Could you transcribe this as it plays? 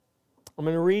I'm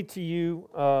going to read to you,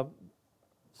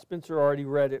 Spencer already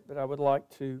read it, but I would like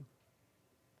to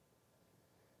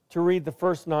read the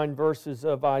first 9 verses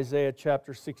of Isaiah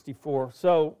chapter 64.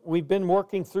 So we've been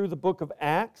working through the book of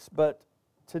Acts, but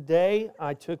today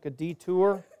I took a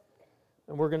detour,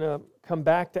 and we're going to come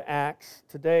back to Acts.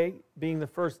 Today, being the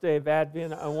first day of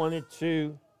Advent, I wanted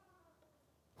to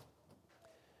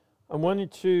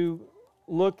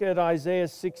look at Isaiah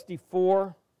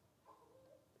 64.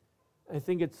 I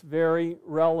think it's very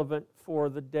relevant for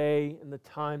the day and the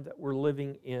time that we're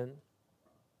living in.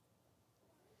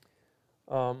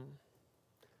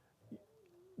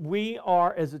 We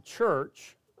are, as a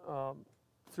church,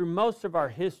 through most of our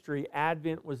history,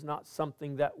 Advent was not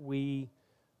something that we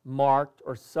marked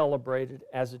or celebrated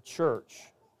as a church.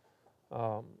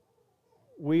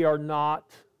 We are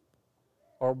not,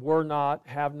 or were not,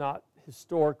 have not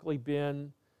historically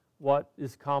been what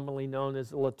is commonly known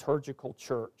as a liturgical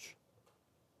church.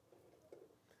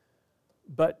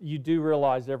 But you do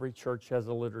realize every church has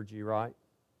a liturgy, right?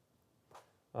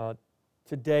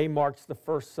 Today marks the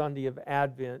first Sunday of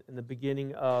Advent and the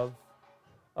beginning of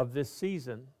this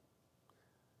season,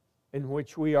 in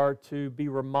which we are to be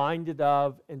reminded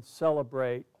of and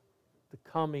celebrate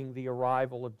the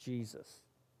arrival of Jesus.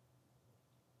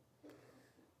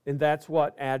 And that's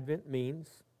what Advent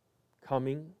means,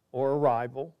 coming or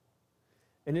arrival.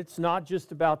 And it's not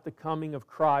just about the coming of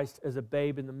Christ as a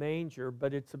babe in the manger,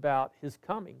 but it's about His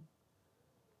coming.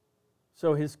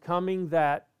 So His coming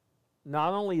that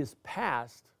not only is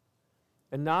past,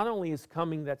 and not only is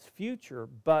coming that's future,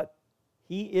 but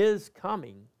He is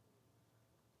coming.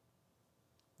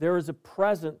 There is a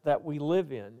present that we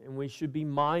live in, and we should be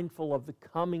mindful of the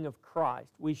coming of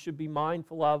Christ. We should be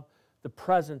mindful of the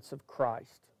presence of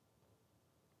Christ.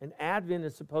 And Advent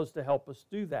is supposed to help us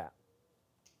do that.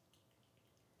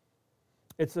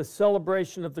 It's a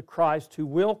celebration of the Christ who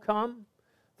will come,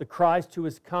 the Christ who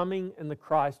is coming, and the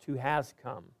Christ who has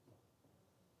come.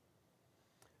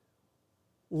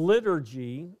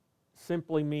 Liturgy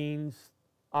simply means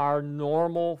our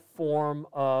normal form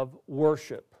of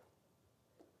worship.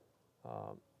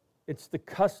 It's the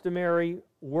customary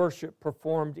worship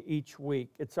performed each week.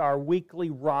 It's our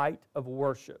weekly rite of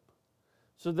worship.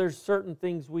 So there's certain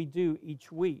things we do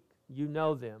each week. You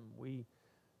know them. We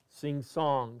sing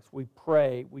songs, we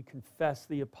pray, we confess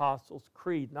the Apostles'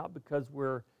 Creed, not because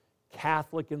we're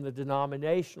Catholic in the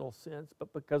denominational sense,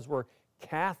 but because we're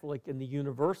Catholic in the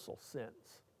universal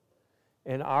sense.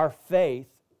 And our faith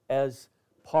as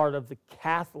part of the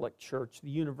Catholic Church, the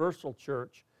universal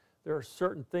church, there are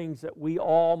certain things that we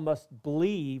all must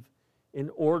believe in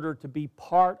order to be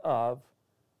part of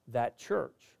that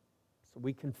church. So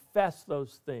we confess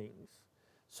those things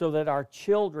so that our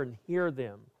children hear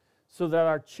them, so that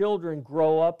our children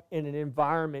grow up in an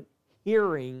environment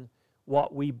hearing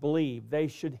what we believe. They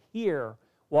should hear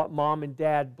what mom and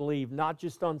dad believe, not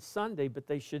just on Sunday, but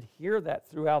they should hear that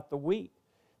throughout the week.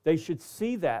 They should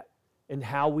see that in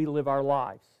how we live our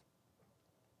lives.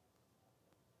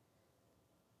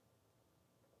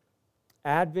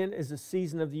 Advent is a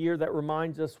season of the year that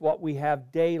reminds us what we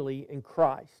have daily in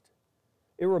Christ.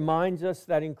 It reminds us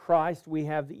that in Christ we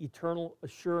have the eternal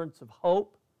assurance of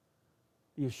hope,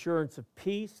 the assurance of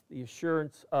peace, the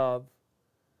assurance of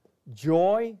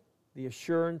joy, the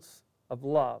assurance of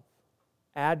love.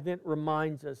 Advent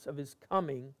reminds us of His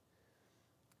coming,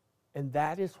 and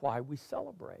that is why we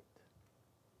celebrate.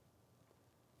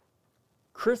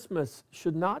 Christmas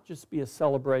should not just be a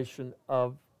celebration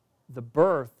of the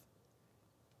birth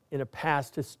in a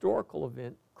past historical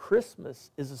event.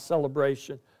 Christmas is a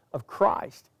celebration of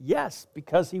Christ. Yes,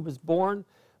 because He was born,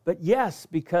 but yes,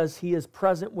 because He is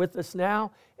present with us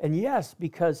now, and yes,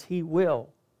 because He will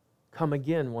come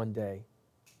again one day.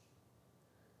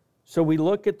 So we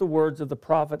look at the words of the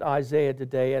prophet Isaiah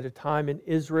today at a time in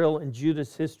Israel and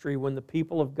Judah's history when the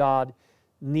people of God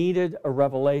needed a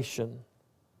revelation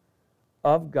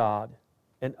of God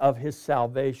and of His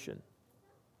salvation.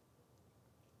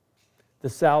 The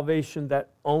salvation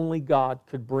that only God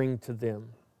could bring to them.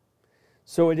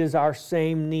 So it is our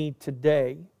same need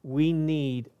today. We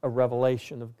need a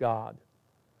revelation of God.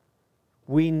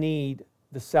 We need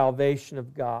the salvation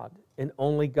of God, and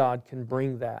only God can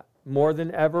bring that. More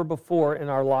than ever before in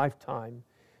our lifetime,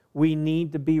 we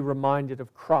need to be reminded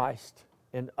of Christ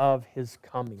and of His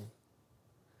coming.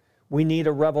 We need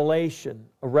a revelation,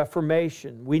 a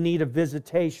reformation. We need a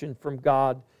visitation from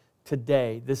God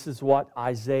today. This is what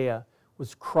Isaiah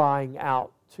was crying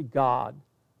out to God.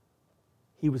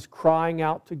 He was crying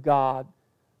out to God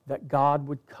that God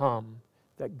would come,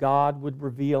 that God would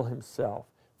reveal Himself,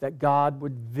 that God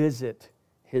would visit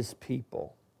His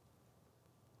people.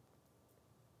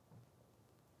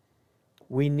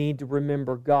 We need to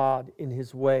remember God in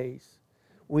His ways.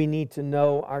 We need to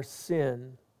know our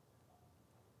sin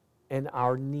and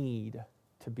our need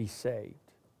to be saved.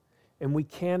 And we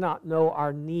cannot know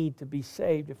our need to be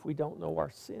saved if we don't know our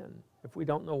sin, if we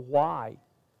don't know why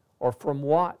or from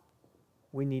what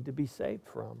we need to be saved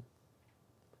from.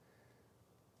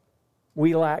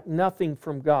 We lack nothing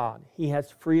from God. He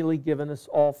has freely given us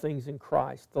all things in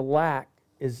Christ. The lack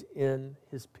is in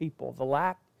His people. The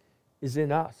lack is in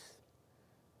us,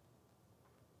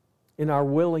 in our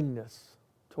willingness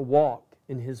to walk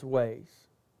in His ways.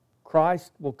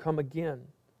 Christ will come again.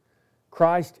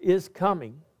 Christ is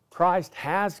coming. Christ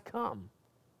has come.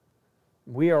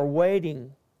 We are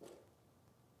waiting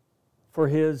for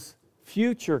His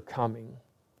future coming,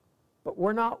 but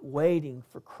we're not waiting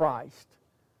for Christ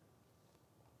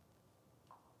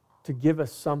to give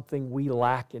us something we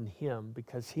lack in Him,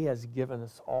 because He has given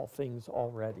us all things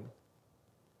already.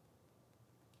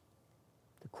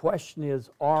 The question is,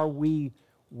 are we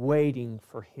waiting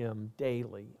for Him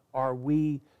daily? Are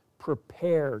we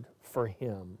prepared for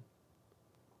Him?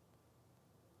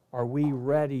 Are we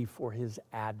ready for His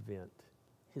advent,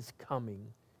 His coming,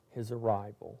 His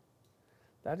arrival?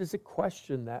 That is a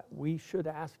question that we should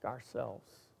ask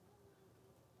ourselves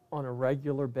on a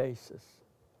regular basis.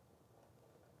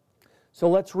 So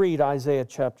let's read Isaiah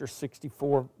chapter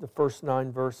 64, the first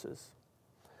 9 verses.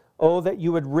 Oh, that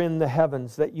you would rend the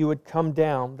heavens, that you would come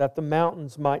down, that the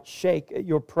mountains might shake at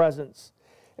your presence.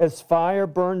 As fire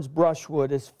burns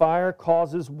brushwood, as fire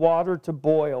causes water to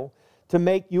boil, to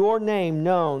make your name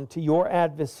known to your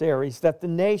adversaries, that the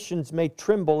nations may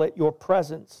tremble at your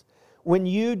presence. When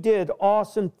you did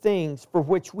awesome things for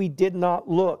which we did not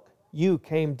look, you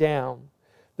came down.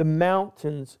 The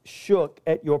mountains shook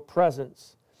at your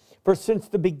presence. For since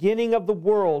the beginning of the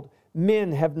world,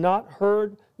 men have not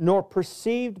heard, nor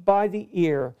perceived by the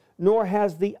ear, nor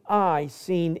has the eye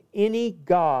seen any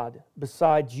God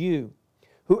besides you,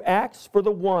 who acts for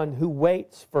the one who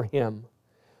waits for Him.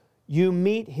 You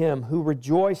meet Him who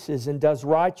rejoices and does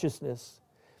righteousness,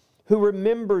 who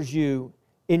remembers you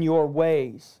in your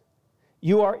ways.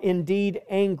 You are indeed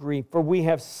angry, for we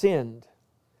have sinned.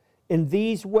 In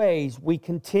these ways we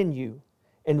continue,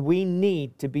 and we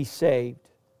need to be saved.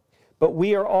 But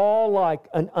we are all like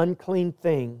an unclean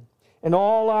thing, and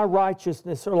all our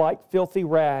righteousness are like filthy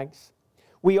rags.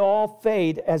 We all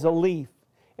fade as a leaf,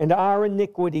 and our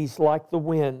iniquities, like the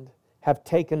wind, have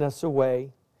taken us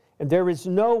away. And there is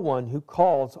no one who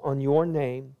calls on your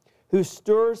name, who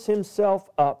stirs himself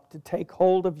up to take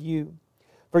hold of you.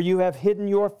 For you have hidden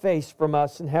your face from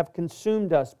us and have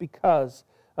consumed us because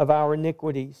of our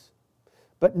iniquities.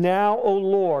 But now, O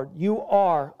Lord, you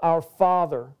are our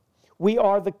Father. We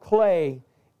are the clay,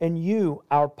 and you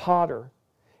our potter,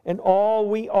 and all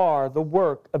we are the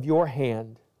work of your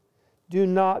hand. Do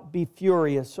not be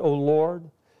furious, O Lord,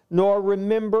 nor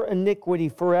remember iniquity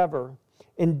forever.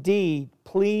 Indeed,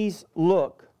 please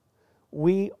look,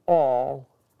 we all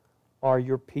are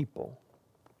your people.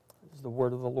 This is the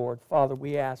word of the Lord. Father,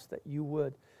 we ask that you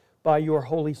would, by your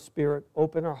Holy Spirit,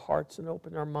 open our hearts and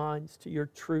open our minds to your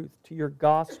truth, to your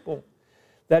gospel,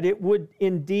 that it would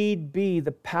indeed be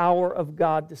the power of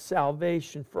God to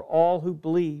salvation for all who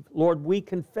believe. Lord, we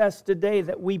confess today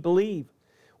that we believe.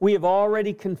 We have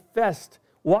already confessed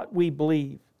what we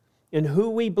believe and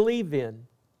who we believe in.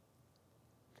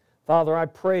 Father, I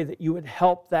pray that you would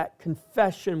help that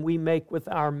confession we make with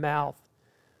our mouth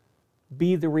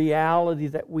be the reality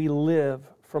that we live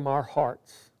from our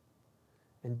hearts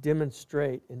and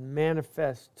demonstrate and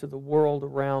manifest to the world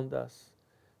around us,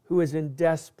 who is in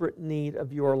desperate need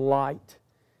of your light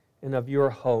and of your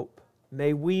hope.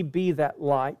 May we be that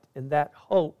light and that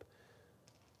hope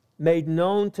made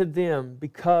known to them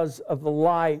because of the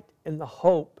light and the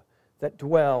hope that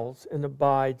dwells and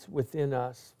abides within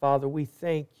us. Father, we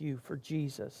thank you for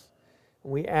Jesus.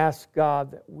 And we ask,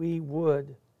 God, that we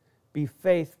would be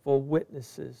faithful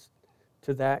witnesses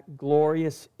to that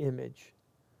glorious image.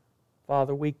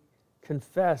 Father, we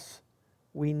confess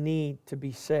we need to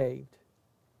be saved.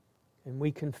 And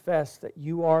we confess that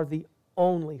you are the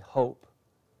only hope,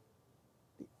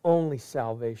 the only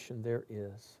salvation there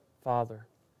is. Father,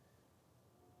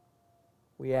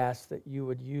 we ask that you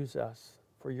would use us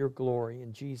for your glory.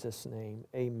 In Jesus' name,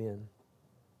 amen.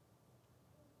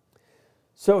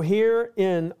 So here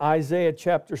in Isaiah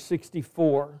chapter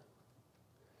 64,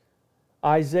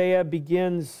 Isaiah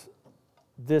begins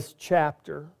this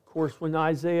chapter. Of course, when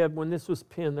this was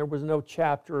penned, there was no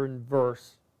chapter and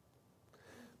verse.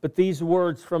 But these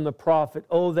words from the prophet,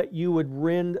 oh, that you would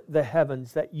rend the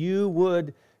heavens, that you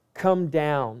would come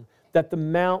down, that the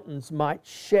mountains might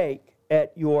shake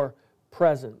at your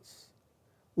presence.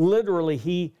 Literally,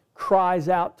 he cries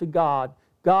out to God,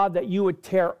 God, that you would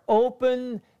tear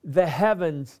open the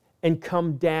heavens and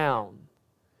come down,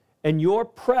 and your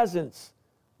presence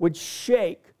would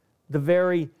shake the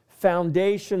very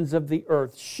foundations of the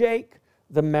earth, shake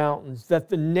the mountains, that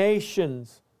the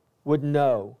nations would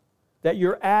know, that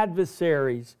your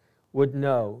adversaries would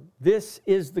know. This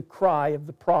is the cry of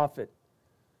the prophet.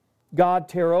 God,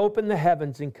 tear open the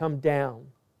heavens and come down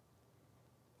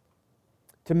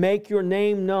to make your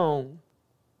name known.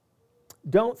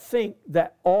 Don't think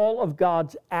that all of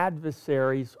God's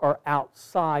adversaries are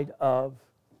outside of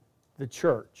the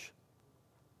church.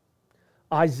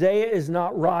 Isaiah is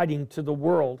not writing to the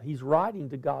world. He's writing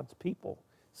to God's people.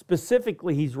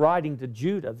 Specifically, he's writing to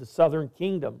Judah, the southern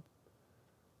kingdom.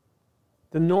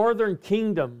 The northern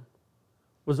kingdom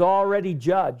was already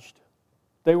judged.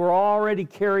 They were already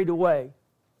carried away.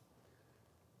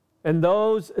 And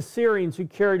those Assyrians who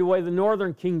carried away the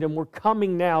northern kingdom were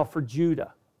coming now for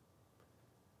Judah.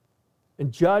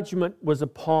 And judgment was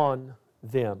upon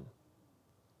them.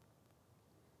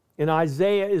 And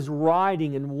Isaiah is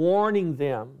writing and warning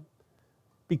them,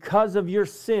 because of your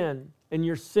sin and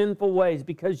your sinful ways,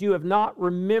 because you have not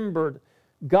remembered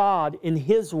God in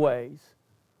His ways,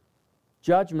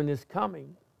 judgment is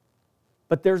coming.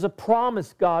 But there's a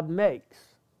promise God makes,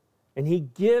 and He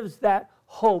gives that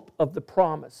hope of the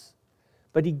promise.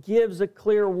 But He gives a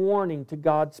clear warning to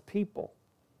God's people.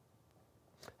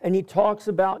 And He talks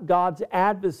about God's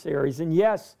adversaries. And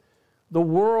yes, the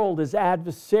world is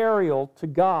adversarial to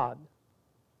God.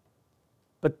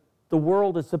 But the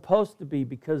world is supposed to be,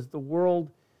 because the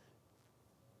world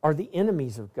are the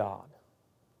enemies of God.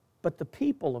 But the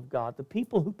people of God, the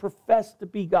people who profess to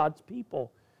be God's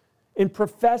people, in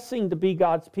professing to be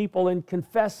God's people and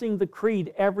confessing the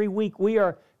creed every week, we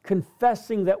are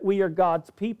confessing that we are God's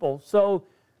people. So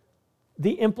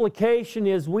the implication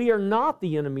is we are not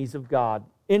the enemies of God.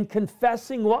 In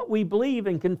confessing what we believe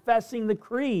and confessing the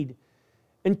creed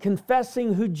and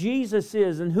confessing who Jesus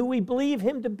is and who we believe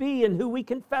Him to be and who we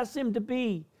confess Him to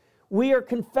be, we are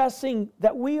confessing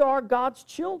that we are God's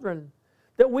children,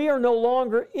 that we are no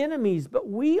longer enemies, but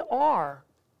we are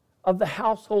of the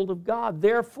household of God.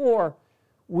 Therefore,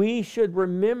 we should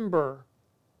remember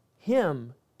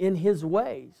Him in His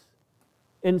ways,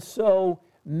 and so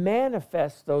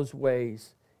manifest those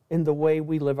ways in the way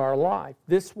we live our life.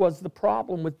 This was the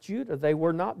problem with Judah. They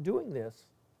were not doing this.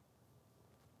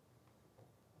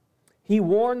 He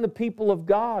warned the people of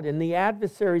God and the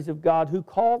adversaries of God who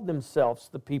called themselves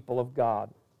the people of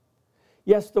God.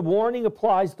 Yes, the warning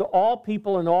applies to all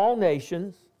people in all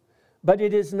nations, but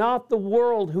it is not the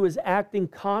world who is acting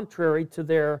contrary to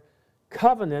their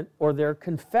covenant or their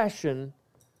confession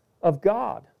of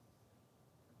God.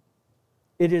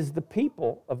 It is the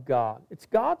people of God. It's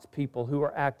God's people who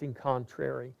are acting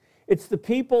contrary. It's the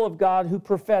people of God who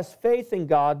profess faith in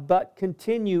God but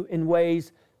continue in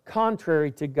ways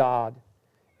contrary to God,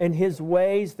 and His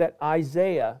ways that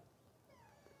Isaiah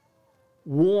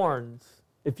warns.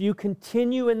 If you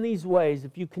continue in these ways,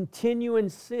 if you continue in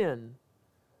sin,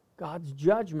 God's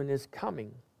judgment is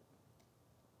coming.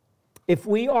 If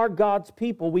we are God's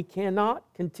people, we cannot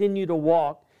continue to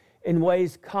walk in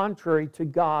ways contrary to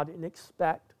God and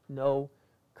expect no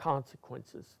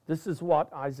consequences. This is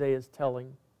what Isaiah is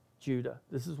telling Judah.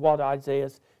 This is what Isaiah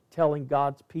is telling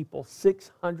God's people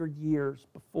 600 years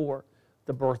before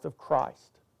the birth of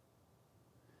Christ.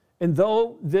 And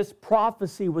though this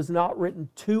prophecy was not written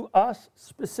to us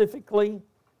specifically,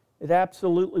 it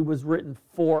absolutely was written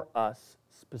for us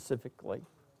specifically.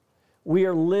 We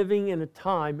are living in a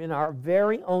time in our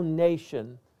very own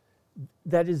nation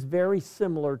that is very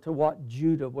similar to what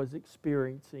Judah was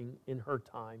experiencing in her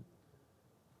time.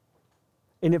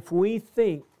 And if we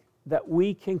think that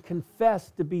we can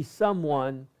confess to be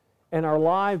someone and our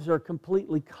lives are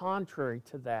completely contrary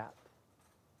to that,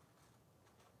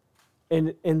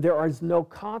 and there is no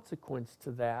consequence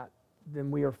to that,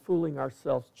 then we are fooling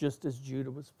ourselves just as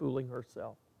Judah was fooling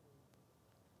herself.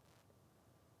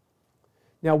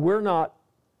 Now, we're not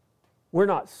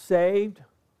saved.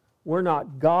 We're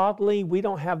not godly. We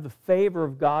don't have the favor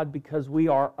of God because we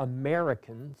are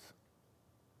Americans.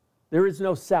 There is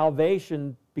no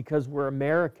salvation because we're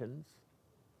Americans.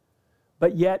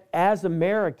 But yet, as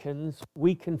Americans,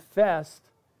 we confessed,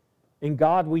 in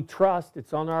God we trust.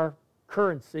 It's on our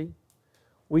currency.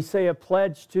 We say a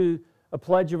pledge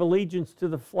of allegiance to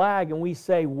the flag, and we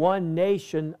say one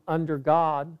nation under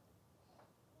God.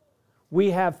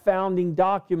 We have founding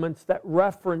documents that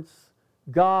reference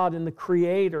God and the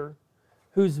Creator,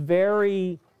 whose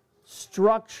very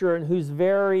structure and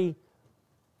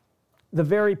the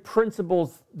very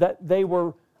principles that they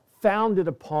were founded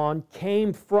upon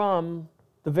came from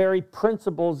the very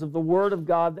principles of the Word of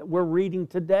God that we're reading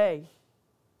today.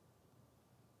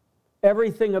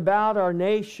 Everything about our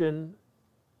nation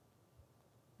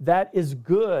that is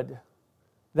good,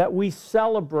 that we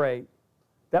celebrate,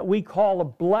 that we call a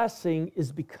blessing,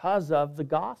 is because of the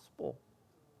gospel.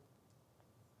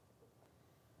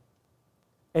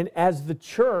 And as the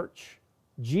church,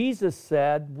 Jesus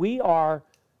said, we are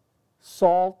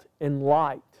salt and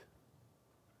light.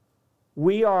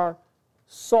 We are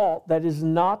salt that is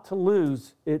not to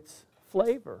lose its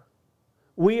flavor.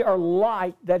 We are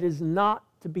light that is not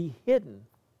to be hidden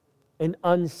and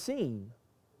unseen.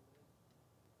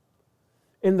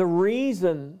 And the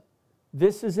reason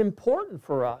this is important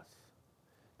for us,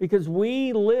 because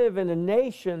we live in a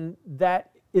nation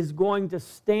that is going to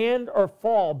stand or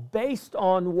fall based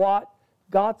on what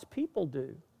God's people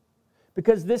do.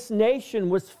 Because this nation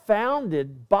was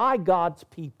founded by God's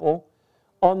people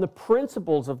on the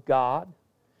principles of God,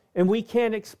 and we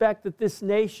can't expect that this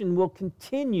nation will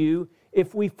continue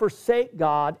if we forsake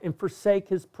God and forsake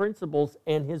His principles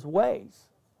and His ways.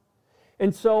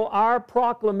 And so our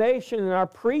proclamation and our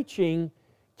preaching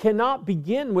cannot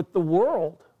begin with the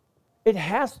world. It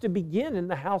has to begin in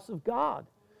the house of God.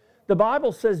 The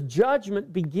Bible says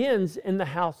judgment begins in the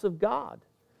house of God.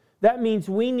 That means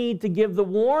we need to give the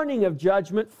warning of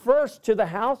judgment first to the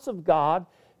house of God,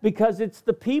 because it's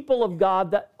the people of God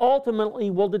that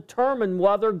ultimately will determine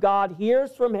whether God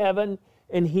hears from heaven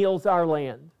and heals our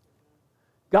land.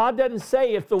 God doesn't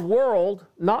say if the world,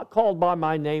 not called by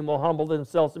my name, will humble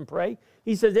themselves and pray.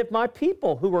 He says if my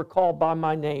people who are called by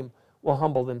my name will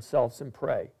humble themselves and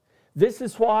pray. This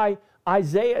is why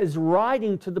Isaiah is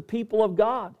writing to the people of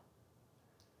God.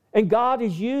 And God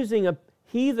is using a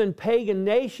heathen pagan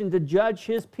nation to judge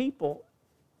His people.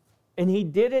 And He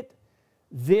did it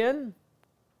then,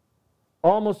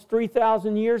 almost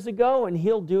 3,000 years ago, and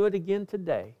He'll do it again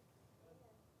today.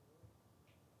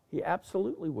 He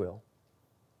absolutely will.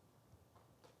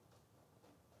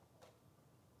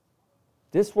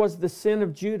 This was the sin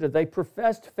of Judah. They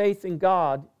professed faith in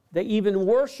God. They even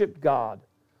worshiped God,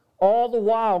 all the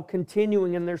while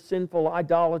continuing in their sinful,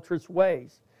 idolatrous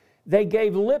ways. They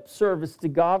gave lip service to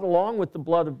God along with the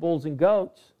blood of bulls and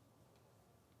goats,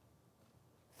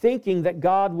 thinking that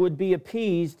God would be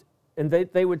appeased and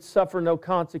that they would suffer no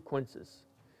consequences.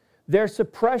 Their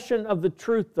suppression of the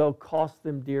truth, though, cost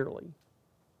them dearly.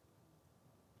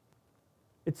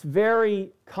 It's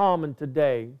very common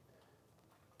today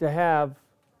to have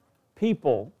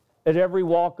people at every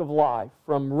walk of life,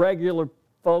 from regular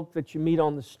folk that you meet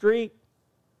on the street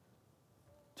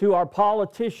to our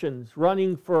politicians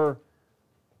running for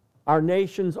our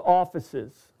nation's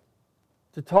offices,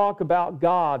 to talk about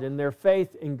God and their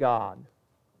faith in God,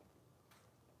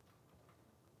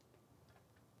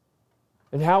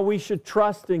 and how we should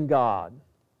trust in God.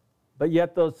 But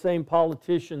yet those same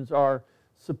politicians are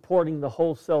supporting the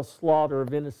wholesale slaughter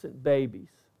of innocent babies,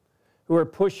 who are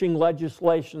pushing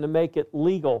legislation to make it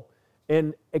legal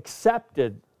and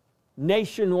accepted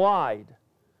nationwide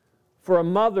for a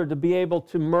mother to be able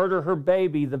to murder her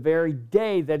baby the very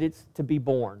day that it's to be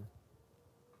born.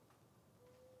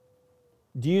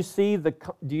 Do you see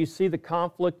the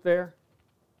conflict there?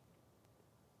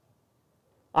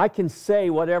 I can say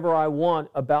whatever I want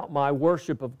about my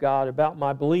worship of God, about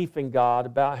my belief in God,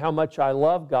 about how much I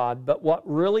love God, but what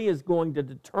really is going to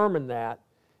determine that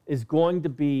is going to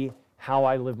be how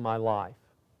I live my life.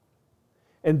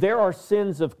 And there are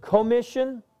sins of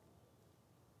commission.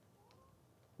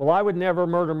 Well, I would never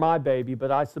murder my baby,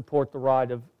 but I support the right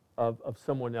of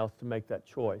someone else to make that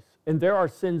choice. And there are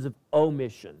sins of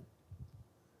omission.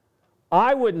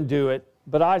 I wouldn't do it,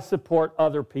 but I support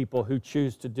other people who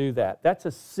choose to do that. That's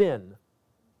a sin.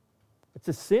 It's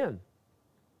a sin.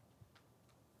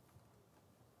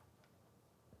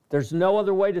 There's no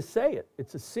other way to say it.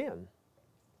 It's a sin.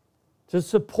 To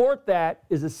support that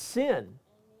is a sin.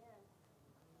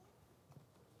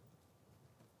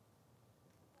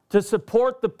 To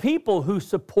support the people who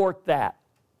support that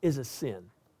is a sin.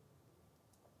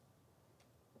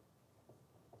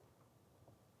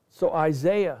 So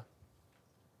Isaiah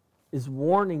is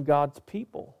warning God's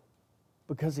people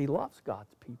because he loves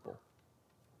God's people.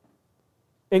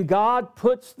 And God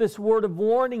puts this word of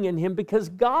warning in him because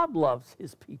God loves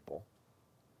his people.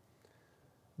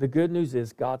 The good news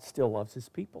is God still loves his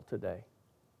people today.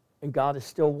 And God is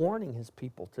still warning his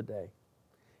people today.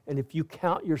 And if you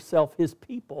count yourself his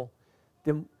people,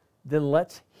 then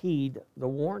let's heed the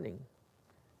warning.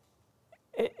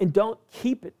 And don't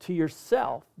keep it to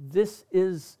yourself. This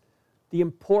is the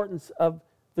importance of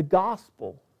the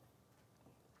gospel.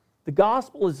 The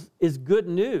gospel is good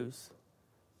news.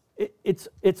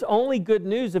 it's only good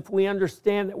news if we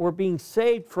understand that we're being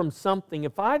saved from something.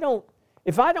 If I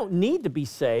don't need to be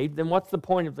saved, then what's the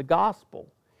point of the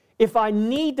gospel? If I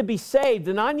need to be saved,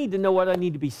 then I need to know what I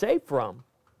need to be saved from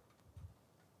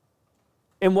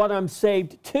and what I'm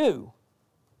saved to.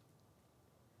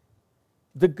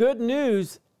 The good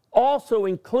news also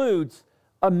includes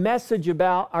a message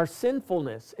about our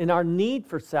sinfulness and our need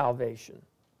for salvation.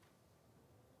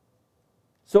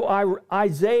 So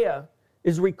Isaiah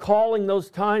is recalling those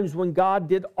times when God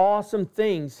did awesome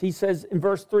things. He says in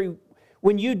verse 3,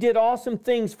 when you did awesome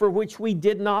things for which we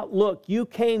did not look, you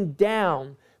came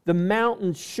down, the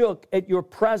mountains shook at your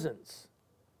presence.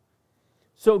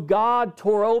 So God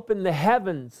tore open the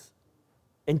heavens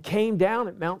and came down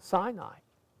at Mount Sinai.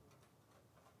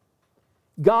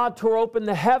 God tore open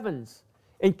the heavens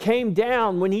and came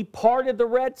down when He parted the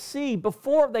Red Sea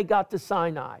before they got to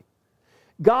Sinai.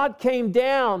 God came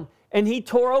down and He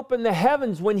tore open the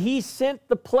heavens when He sent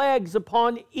the plagues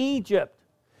upon Egypt.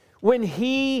 When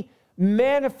He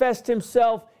manifested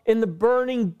Himself in the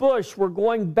burning bush. We're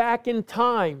going back in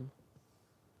time.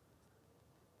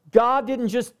 God didn't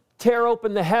just tear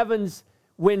open the heavens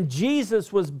when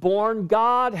Jesus was born.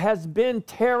 God has been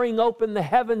tearing open the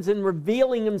heavens and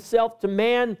revealing Himself to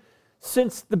man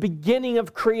since the beginning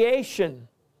of creation.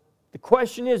 The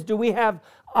question is, do we have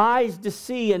eyes to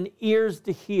see and ears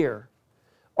to hear?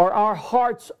 Are our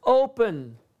hearts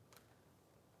open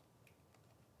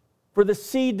for the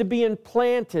seed to be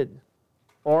implanted,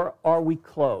 or are we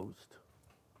closed?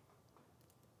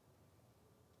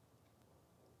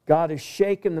 God has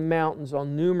shaken the mountains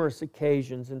on numerous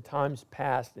occasions in times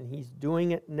past, and He's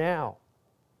doing it now.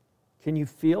 Can you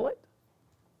feel it?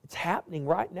 It's happening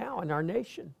right now in our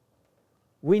nation.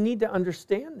 We need to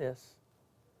understand this.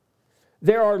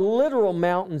 There are literal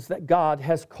mountains that God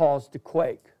has caused to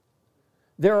quake.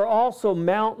 There are also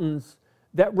mountains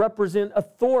that represent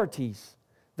authorities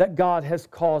that God has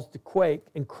caused to quake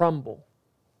and crumble.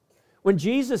 When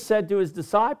Jesus said to His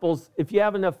disciples, if you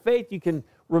have enough faith, you can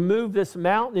remove this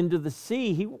mountain into the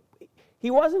sea,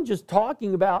 He wasn't just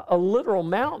talking about a literal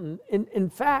mountain. In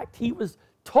fact, He was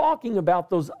talking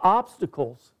about those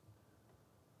obstacles,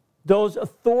 those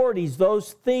authorities,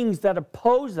 those things that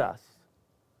oppose us.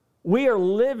 We are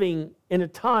living in a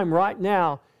time right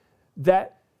now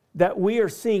that we are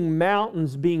seeing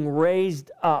mountains being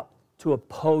raised up to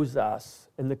oppose us.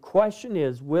 And the question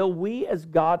is, will we as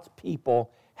God's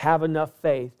people have enough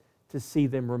faith to see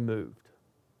them removed?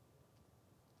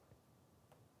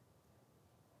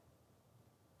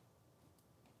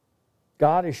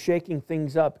 God is shaking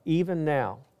things up even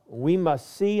now. We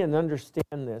must see and understand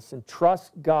this and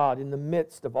trust God in the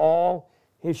midst of all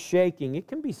His shaking. It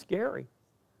can be scary.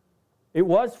 It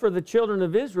was for the children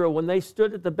of Israel when they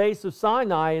stood at the base of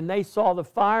Sinai and they saw the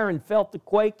fire and felt the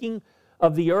quaking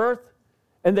of the earth,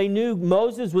 and they knew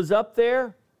Moses was up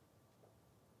there.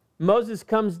 Moses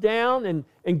comes down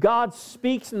and God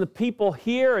speaks and the people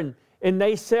hear, and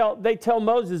they tell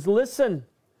Moses, listen,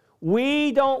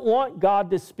 we don't want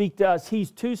God to speak to us. He's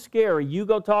too scary. You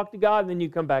go talk to God and then you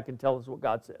come back and tell us what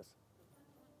God says.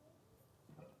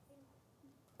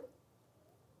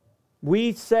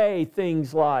 We say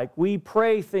things like, we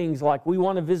pray things like, we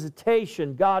want a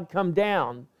visitation, God come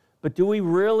down. But do we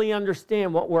really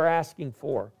understand what we're asking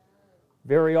for?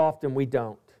 Very often we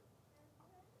don't.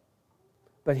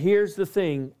 But here's the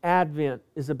thing, Advent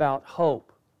is about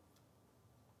hope.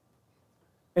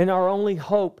 And our only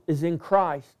hope is in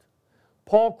Christ.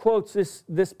 Paul quotes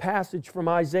this passage from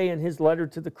Isaiah in his letter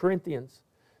to the Corinthians.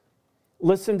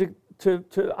 Listen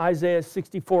to Isaiah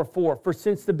 64:4. For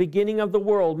since the beginning of the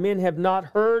world, men have not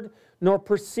heard nor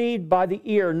perceived by the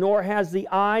ear, nor has the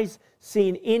eyes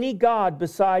seen any God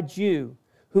besides you,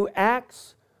 who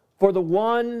acts for the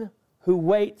one who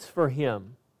waits for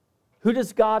Him. Who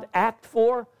does God act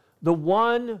for? The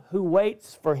one who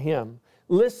waits for Him.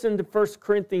 Listen to 1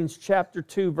 Corinthians chapter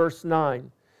 2, verse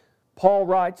 9. Paul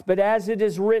writes, but as it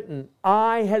is written,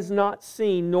 eye has not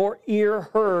seen, nor ear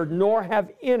heard, nor have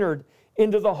entered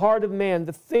into the heart of man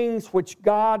the things which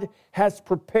God has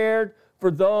prepared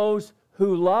for those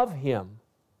who love Him.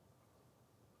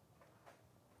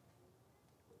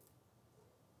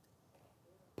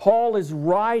 Paul is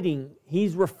writing,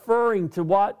 he's referring to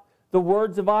what the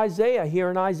words of Isaiah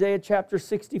here in Isaiah chapter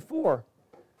 64.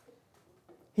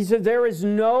 He said, there is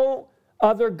no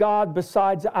other God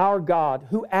besides our God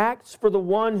who acts for the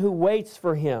one who waits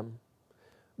for Him.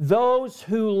 Those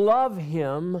who love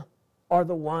Him are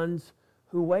the ones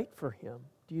who wait for Him.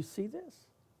 Do you see this?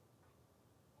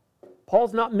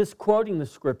 Paul's not misquoting the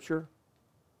Scripture.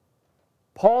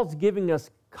 Paul's giving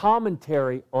us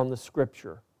commentary on the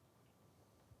Scripture.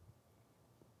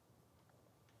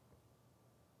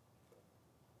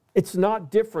 It's not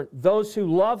different. Those who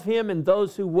love Him and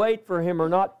those who wait for Him are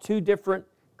not two different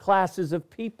classes of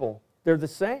people. They're the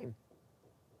same.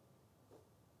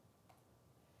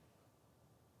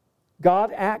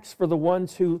 God acts for the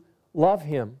ones who love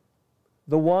Him,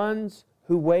 the ones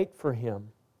who wait for Him.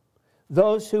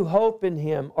 Those who hope in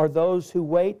Him are those who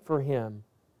wait for Him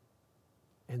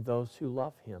and those who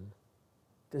love Him.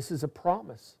 This is a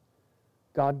promise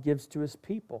God gives to His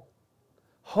people.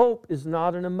 Hope is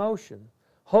not an emotion.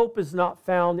 Hope is not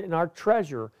found in our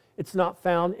treasure. It's not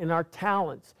found in our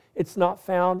talents. It's not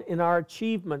found in our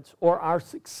achievements or our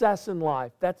success in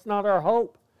life. That's not our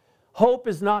hope. Hope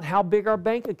is not how big our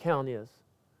bank account is.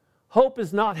 Hope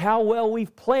is not how well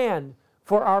we've planned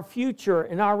for our future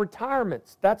and our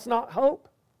retirements. That's not hope.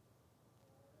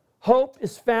 Hope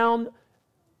is found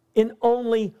in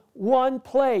only one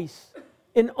place,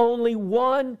 in only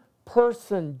one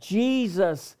person.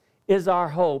 Jesus is our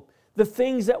hope. The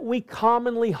things that we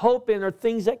commonly hope in are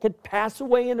things that could pass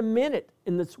away in a minute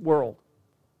in this world.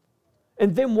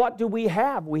 And then what do we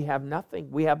have? We have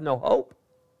nothing. We have no hope.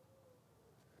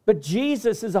 But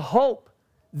Jesus is a hope,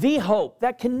 the hope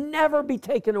that can never be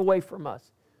taken away from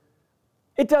us.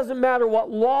 It doesn't matter what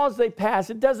laws they pass.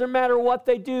 It doesn't matter what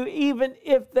they do. Even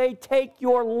if they take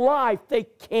your life, they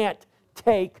can't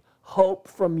take hope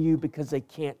from you because they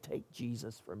can't take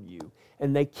Jesus from you.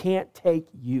 And they can't take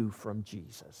you from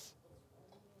Jesus.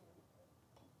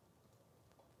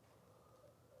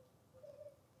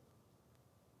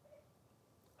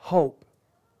 Hope.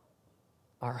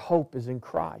 Our hope is in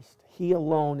Christ. He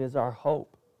alone is our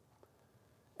hope.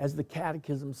 As the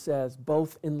Catechism says,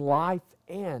 both in life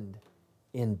and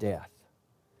in death.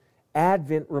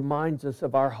 Advent reminds us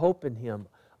of our hope in Him,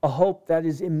 a hope that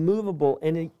is immovable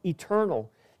and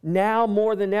eternal. Now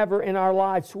more than ever in our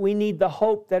lives, we need the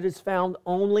hope that is found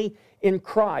only in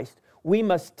Christ. We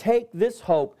must take this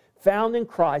hope found in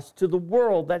Christ to the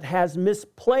world that has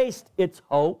misplaced its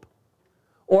hope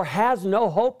or has no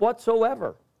hope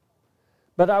whatsoever.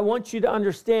 But I want you to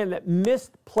understand that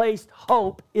misplaced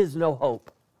hope is no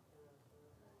hope.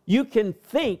 You can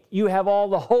think you have all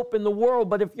the hope in the world,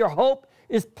 but if your hope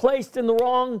is placed in the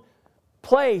wrong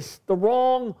place, the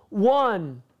wrong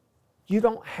one, you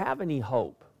don't have any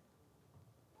hope.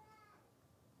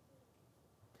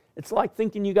 It's like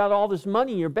thinking you got all this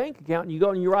money in your bank account and you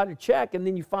go and you write a check and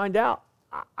then you find out,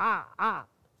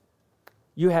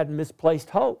 you had misplaced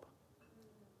hope.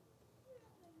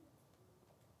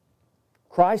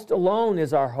 Christ alone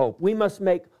is our hope. We must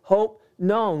make hope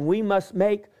known. We must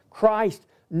make Christ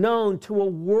known to a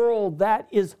world that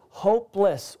is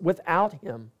hopeless without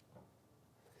Him.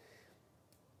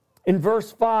 In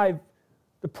verse 5,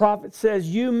 the prophet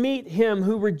says, "You meet him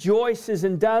who rejoices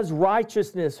and does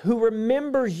righteousness, who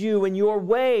remembers you in your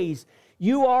ways.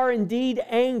 You are indeed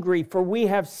angry, for we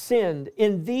have sinned.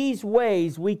 In these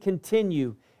ways we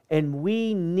continue, and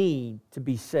we need to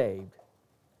be saved."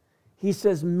 He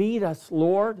says, meet us,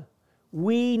 Lord.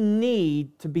 We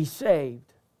need to be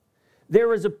saved.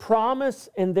 There is a promise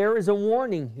and there is a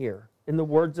warning here in the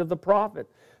words of the prophet.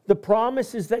 The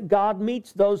promise is that God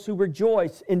meets those who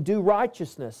rejoice and do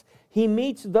righteousness. He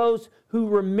meets those who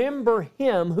remember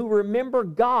Him, who remember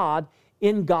God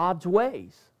in God's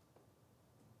ways.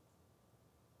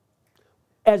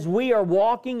 As we are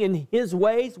walking in His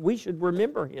ways, we should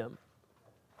remember Him.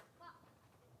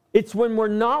 It's when we're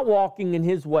not walking in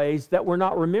His ways that we're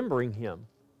not remembering Him.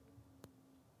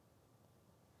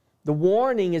 The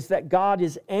warning is that God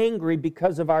is angry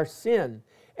because of our sin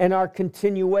and our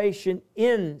continuation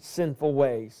in sinful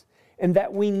ways, and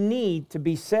that we need to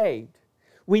be saved.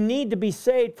 We need to be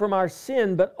saved from our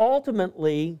sin, but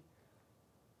ultimately,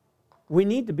 we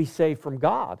need to be saved from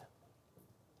God.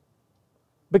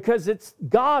 Because it's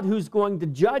God who's going to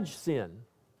judge sin.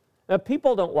 Now,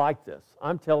 people don't like this.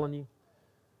 I'm telling you.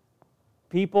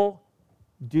 People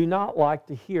do not like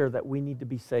to hear that we need to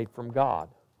be saved from God.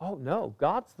 Oh, no,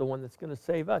 God's the one that's going to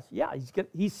save us. Yeah,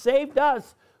 He saved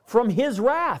us from His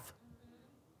wrath.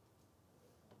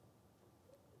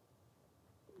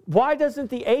 Why doesn't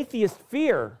the atheist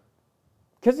fear?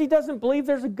 Because he doesn't believe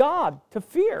there's a God to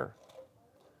fear.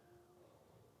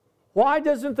 Why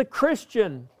doesn't the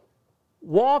Christian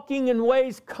walking in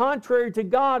ways contrary to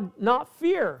God not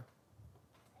fear?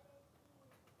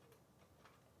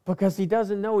 Because he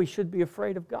doesn't know he should be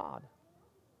afraid of God.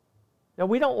 Now,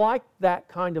 we don't like that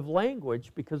kind of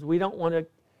language because we don't want to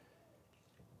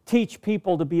teach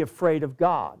people to be afraid of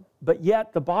God. But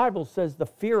yet, the Bible says the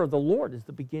fear of the Lord is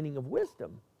the beginning of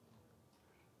wisdom.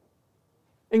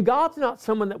 And God's not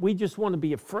someone that we just want to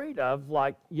be afraid of,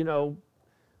 like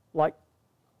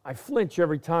I flinch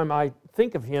every time I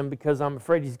think of Him because I'm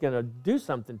afraid He's going to do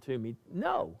something to me.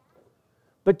 No.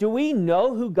 But do we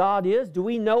know who God is? Do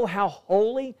we know how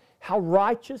holy, how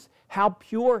righteous, how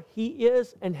pure He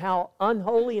is, and how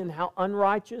unholy and how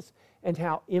unrighteous and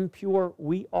how impure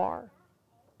we are?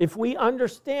 If we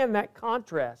understand that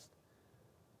contrast,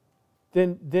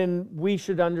 then we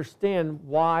should understand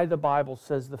why the Bible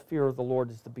says the fear of the Lord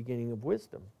is the beginning of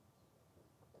wisdom.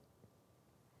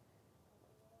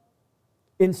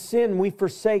 In sin, we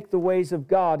forsake the ways of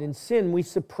God. In sin, we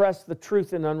suppress the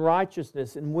truth in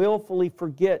unrighteousness and willfully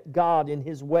forget God in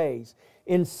His ways.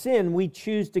 In sin, we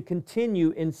choose to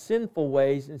continue in sinful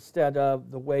ways instead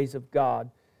of the ways of God.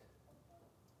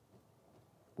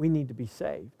 We need to be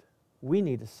saved. We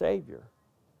need a Savior.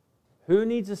 Who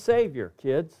needs a Savior,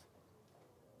 kids?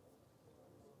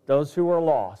 Those who are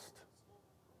lost.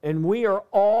 And we are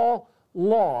all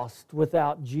lost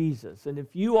without Jesus. And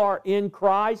if you are in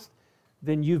Christ,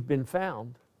 then you've been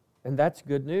found. And that's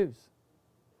good news.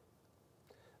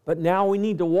 But now we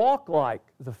need to walk like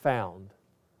the found,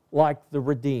 like the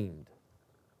redeemed.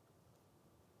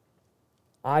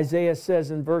 Isaiah says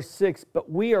in verse 6,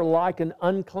 "But we are like an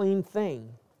unclean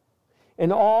thing,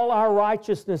 and all our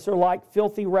righteousness are like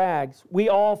filthy rags. We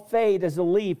all fade as a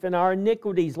leaf, and our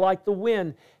iniquities, like the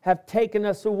wind, have taken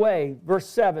us away." Verse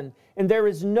 7, "And there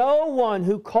is no one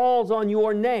who calls on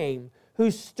your name, who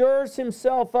stirs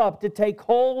himself up to take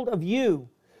hold of you.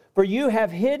 For you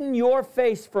have hidden your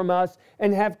face from us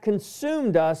and have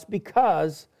consumed us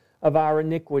because of our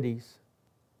iniquities."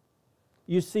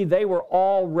 You see, they were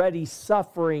already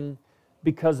suffering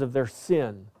because of their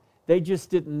sin. They just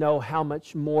didn't know how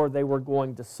much more they were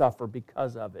going to suffer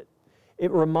because of it. It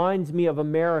reminds me of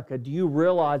America. Do you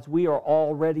realize we are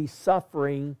already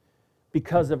suffering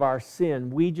because of our sin?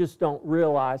 We just don't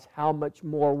realize how much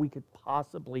more we could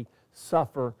possibly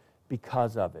suffer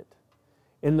because of it.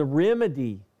 And the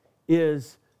remedy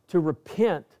is to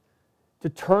repent, to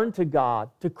turn to God,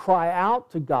 to cry out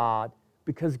to God,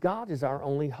 because God is our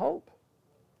only hope.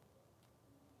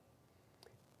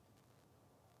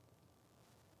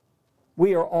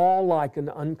 We are all like an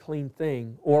unclean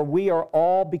thing, or we are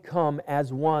all become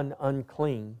as one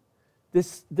unclean.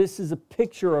 This is a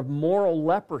picture of moral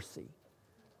leprosy.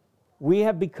 We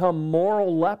have become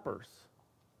moral lepers.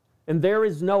 And there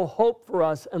is no hope for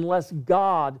us unless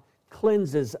God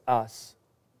cleanses us.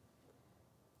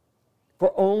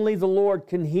 For only the Lord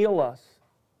can heal us.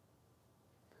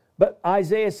 But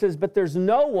Isaiah says, but there's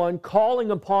no one calling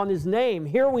upon His name.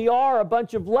 Here we are, a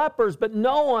bunch of lepers, but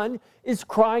no one is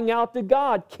crying out to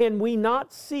God. Can we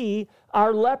not see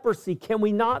our leprosy? Can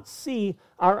we not see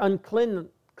our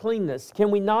uncleanness?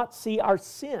 Can we not see our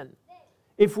sin?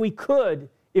 If we could,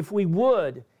 if we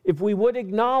would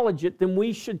acknowledge it, then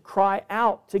we should cry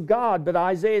out to God. But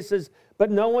Isaiah says, but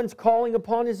no one's calling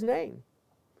upon His name.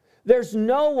 There's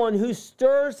no one who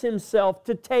stirs himself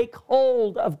to take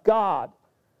hold of God.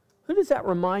 Who does that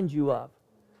remind you of?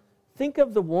 Think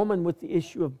of the woman with the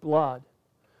issue of blood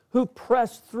who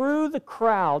pressed through the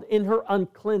crowd in her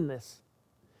uncleanness.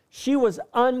 She was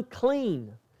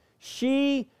unclean.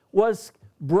 She was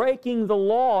breaking the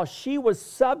law. She was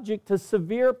subject to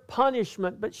severe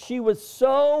punishment, but she was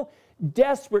so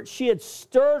desperate. She had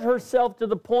stirred herself to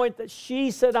the point that she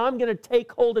said, I'm going to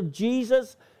take hold of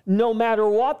Jesus no matter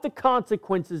what the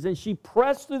consequences. And she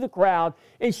pressed through the crowd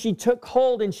and she took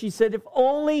hold and she said, if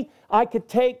only I could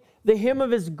take the hem of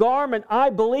His garment,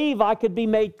 I believe I could be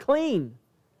made clean.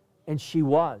 And she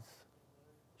was.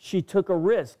 She took a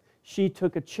risk. She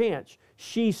took a chance.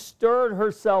 She stirred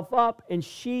herself up and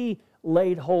she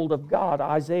laid hold of God.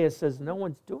 Isaiah says no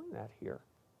one's doing that here.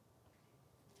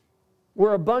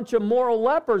 We're a bunch of moral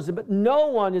lepers, but no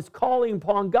one is calling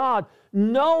upon God.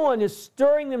 No one is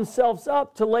stirring themselves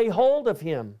up to lay hold of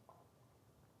Him.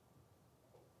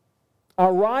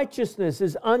 Our righteousness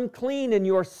is unclean in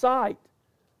your sight.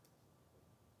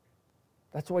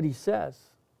 That's what he says.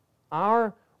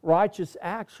 Our righteous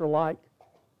acts are like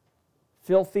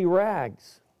filthy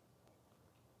rags.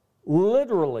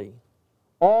 Literally,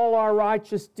 all our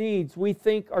righteous deeds we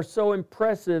think are so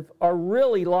impressive are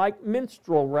really like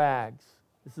minstrel rags.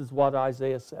 This is what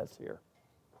Isaiah says here.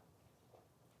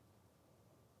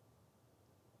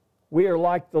 We are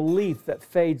like the leaf that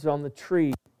fades on the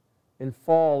tree in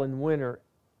fall and winter,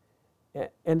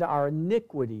 and our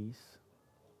iniquities,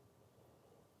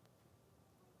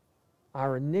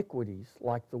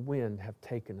 like the wind, have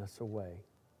taken us away.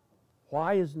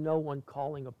 Why is no one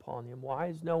calling upon Him? Why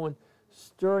is no one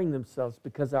stirring themselves?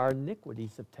 Because our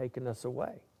iniquities have taken us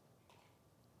away.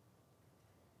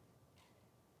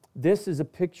 This is a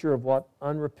picture of what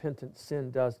unrepentant sin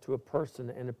does to a person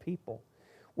and a people.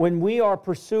 When we are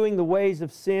pursuing the ways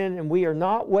of sin and we are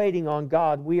not waiting on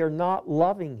God, we are not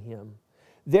loving Him.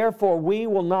 Therefore, we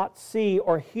will not see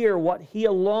or hear what He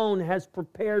alone has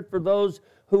prepared for those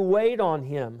who wait on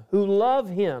Him, who love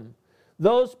Him.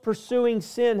 Those pursuing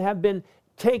sin have been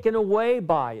taken away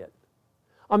by it.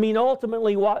 I mean,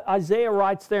 ultimately, what Isaiah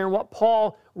writes there and what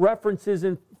Paul references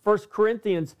in 1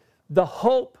 Corinthians, the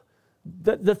hope,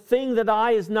 the thing that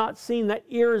eye has not seen, that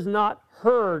ear has not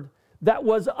heard, that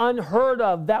was unheard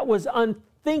of, that was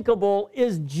unthinkable,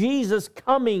 is Jesus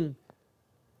coming,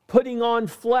 putting on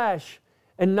flesh,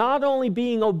 and not only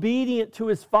being obedient to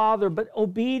His Father, but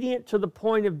obedient to the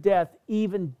point of death,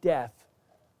 even death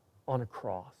on a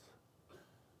cross.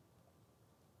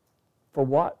 For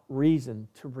what reason?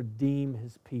 To redeem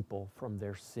His people from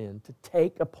their sin, to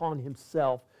take upon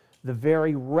Himself the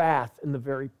very wrath and the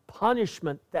very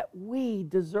punishment that we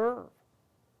deserve.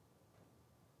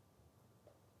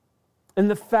 And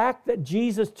the fact that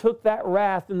Jesus took that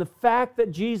wrath and the fact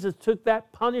that Jesus took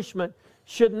that punishment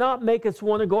should not make us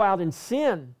want to go out and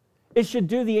sin. It should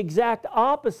do the exact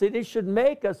opposite. It should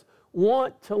make us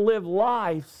want to live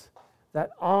lives that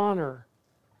honor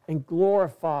and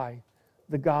glorify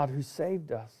the God who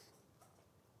saved us.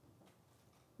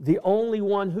 The only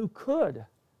one who could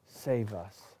save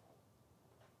us.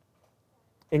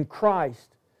 In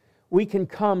Christ, we can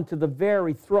come to the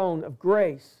very throne of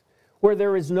grace, where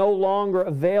there is no longer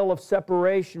a veil of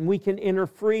separation. We can enter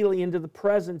freely into the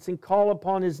presence and call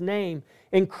upon His name.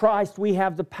 In Christ, we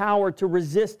have the power to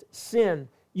resist sin.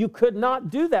 You could not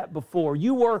do that before.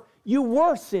 You were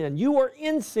sin. You were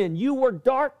in sin. You were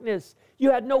darkness.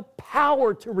 You had no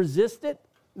power to resist it.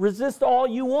 Resist all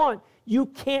you want. You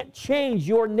can't change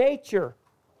your nature.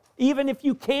 Even if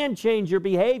you can change your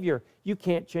behavior, you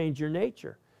can't change your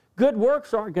nature. Good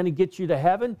works aren't going to get you to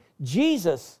heaven.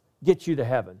 Jesus gets you to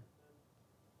heaven.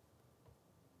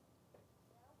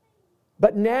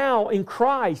 But now in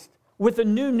Christ, with a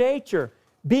new nature,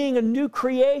 being a new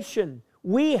creation,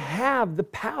 we have the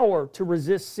power to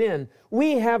resist sin.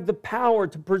 We have the power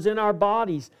to present our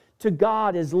bodies to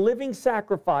God as living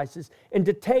sacrifices and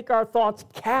to take our thoughts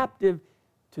captive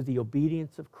to the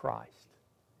obedience of Christ,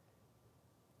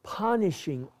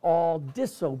 punishing all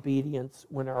disobedience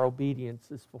when our obedience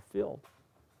is fulfilled.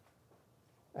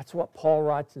 That's what Paul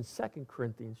writes in 2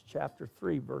 Corinthians chapter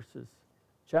 10,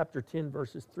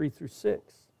 verses 3 through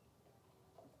 6.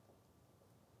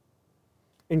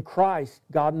 In Christ,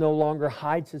 God no longer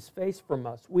hides His face from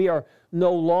us. We are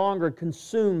no longer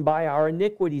consumed by our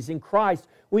iniquities. In Christ,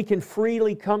 we can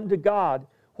freely come to God.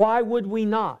 Why would we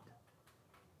not?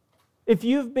 If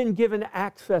you've been given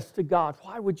access to God,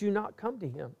 why would you not come to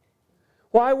Him?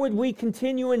 Why would we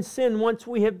continue in sin once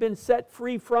we have been set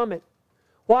free from it?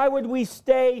 Why would we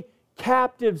stay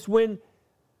captives when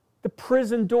the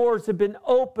prison doors have been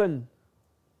opened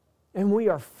and we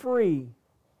are free?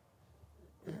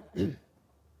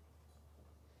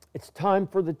 It's time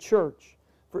for the church,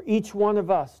 for each one of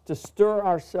us to stir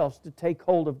ourselves to take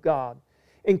hold of God.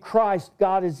 In Christ,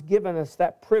 God has given us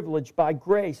that privilege by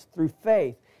grace through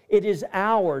faith. It is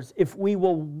ours if we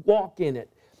will walk in it.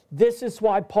 This is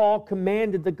why Paul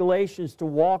commanded the Galatians to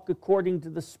walk according to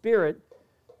the Spirit.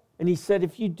 And he said,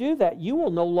 if you do that, you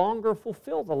will no longer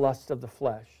fulfill the lust of the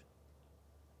flesh.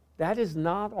 That is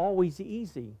not always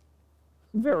easy.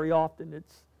 Very often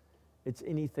it's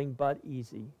anything but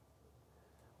easy.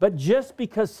 But just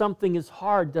because something is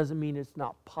hard doesn't mean it's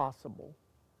not possible.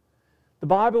 The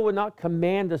Bible would not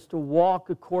command us to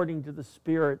walk according to the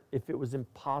Spirit if it was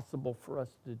impossible for us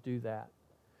to do that.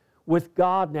 With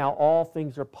God now, all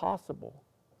things are possible.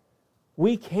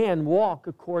 We can walk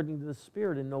according to the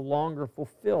Spirit and no longer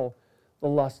fulfill the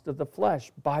lust of the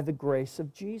flesh by the grace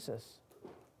of Jesus.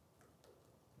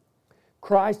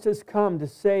 Christ has come to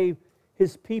save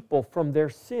His people from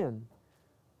their sin.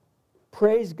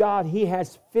 Praise God, He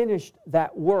has finished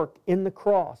that work in the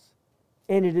cross,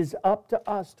 and it is up to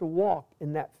us to walk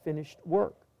in that finished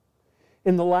work.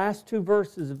 In the last two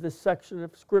verses of this section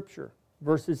of Scripture,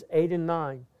 verses 8 and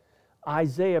 9,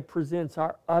 Isaiah presents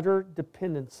our utter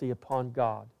dependency upon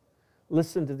God.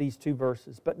 Listen to these two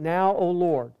verses. But now, O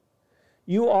Lord,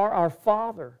 You are our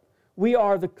Father. We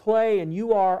are the clay, and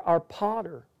You are our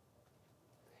potter.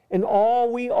 And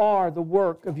all we are the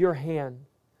work of Your hand.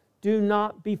 Do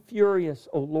not be furious,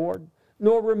 O Lord,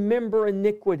 nor remember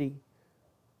iniquity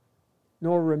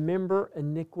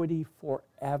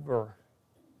forever.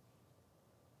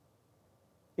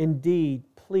 Indeed,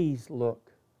 please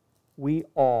look, we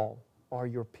all are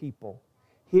Your people.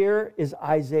 Here is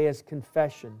Isaiah's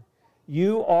confession.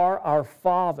 You are our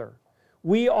Father.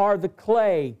 We are the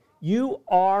clay. You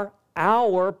are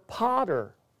our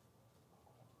potter.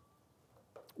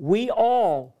 We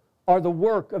all are the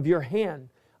work of Your hand.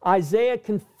 Isaiah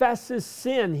confesses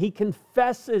sin. He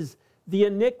confesses the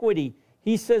iniquity.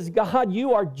 He says, God,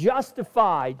 you are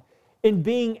justified in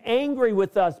being angry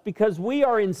with us because we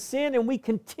are in sin and we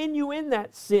continue in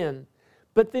that sin.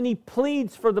 But then he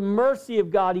pleads for the mercy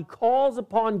of God. He calls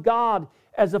upon God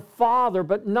as a father,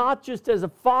 but not just as a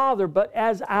father, but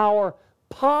as our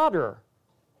potter.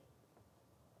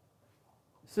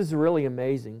 This is really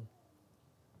amazing.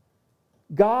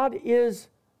 God is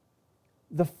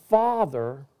the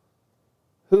Father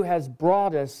who has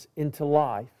brought us into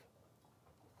life.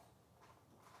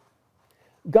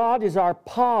 God is our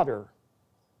potter.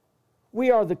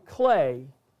 We are the clay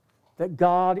that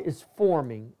God is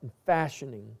forming and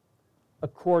fashioning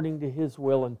according to His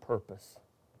will and purpose.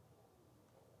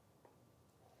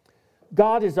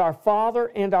 God is our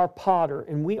Father and our potter,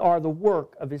 and we are the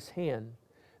work of His hand.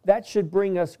 That should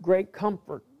bring us great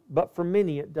comfort, but for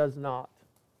many it does not.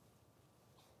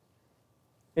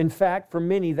 In fact, for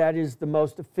many, that is the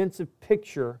most offensive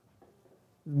picture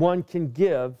one can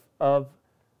give of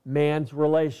man's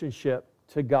relationship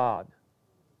to God.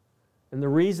 And the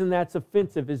reason that's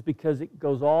offensive is because it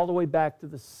goes all the way back to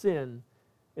the sin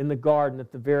in the garden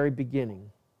at the very beginning.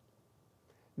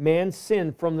 Man's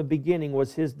sin from the beginning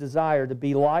was his desire to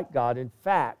be like God. In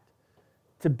fact,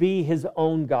 to be his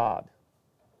own God.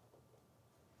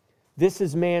 This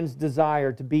is man's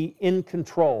desire to be in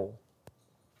control.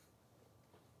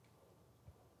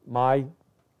 My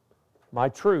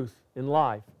truth in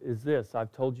life is this.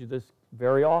 I've told you this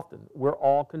very often. We're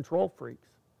all control freaks.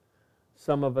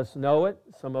 Some of us know it,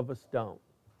 some of us don't.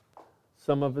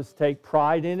 Some of us take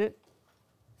pride in it,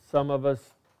 some of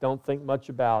us don't think much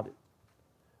about it.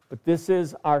 But this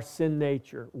is our sin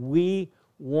nature. We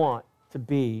want to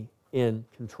be in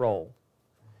control.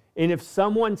 And if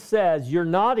someone says you're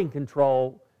not in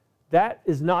control, that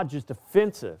is not just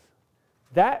offensive.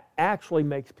 That actually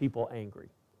makes people angry.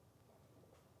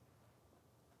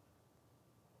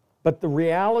 But the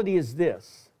reality is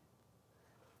this.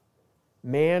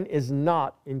 Man is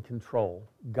not in control.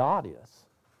 God is.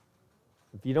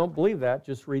 If you don't believe that,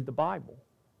 just read the Bible.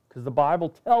 Because the Bible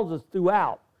tells us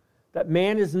throughout that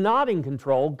man is not in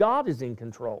control, God is in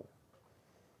control.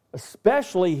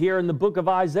 Especially here in the book of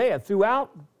Isaiah.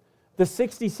 Throughout the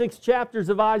 66 chapters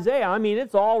of Isaiah, I mean,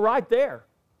 it's all right there.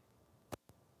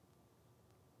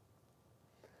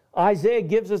 Isaiah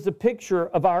gives us a picture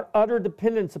of our utter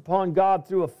dependence upon God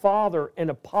through a father and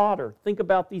a potter. Think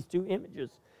about these two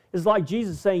images. It's like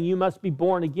Jesus saying, you must be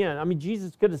born again. I mean,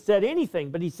 Jesus could have said anything,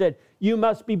 but he said, you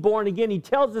must be born again. He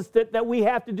tells us that we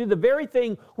have to do the very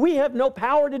thing we have no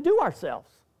power to do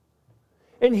ourselves.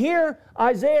 And here,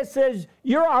 Isaiah says,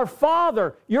 you're our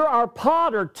father, you're our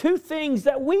potter, two things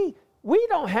that we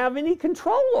don't have any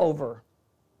control over.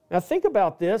 Now think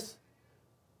about this.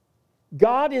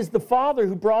 God is the Father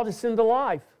who brought us into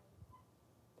life.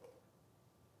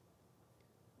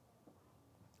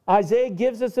 Isaiah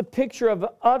gives us a picture of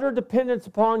utter dependence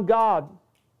upon God.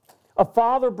 A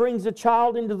father brings a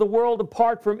child into the world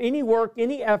apart from any work,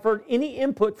 any effort, any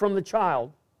input from the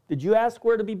child. Did you ask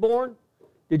where to be born?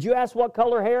 Did you ask what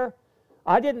color hair?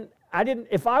 I didn't.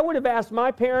 If I would have asked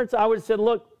my parents, I would have said,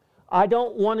 look, I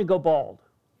don't want to go bald.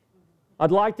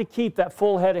 I'd like to keep that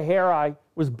full head of hair I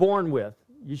was born with.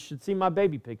 You should see my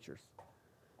baby pictures.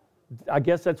 I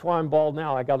guess that's why I'm bald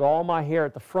now. I got all my hair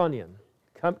at the front end.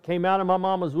 Came out of my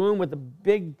mama's womb with a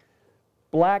big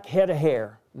black head of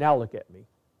hair. Now look at me.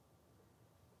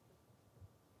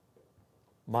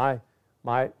 My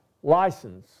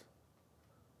license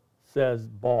says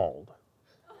bald.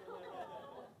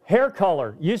 Hair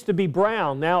color used to be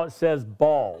brown. Now it says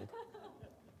bald.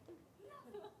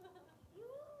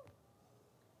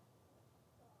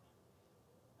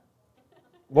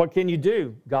 What can you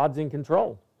do? God's in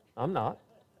control. I'm not.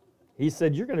 He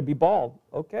said, you're going to be bald.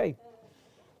 Okay.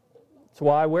 That's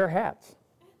why I wear hats.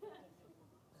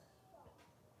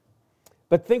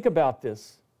 But think about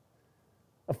this.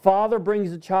 A father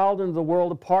brings a child into the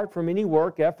world apart from any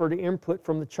work, effort, or input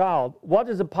from the child. What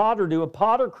does a potter do? A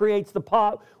potter creates the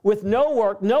pot with no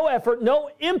work, no effort, no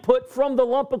input from the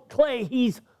lump of clay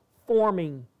he's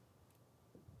forming.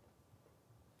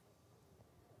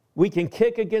 We can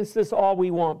kick against this all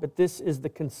we want, but this is the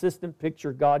consistent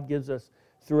picture God gives us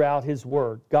throughout His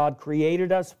Word. God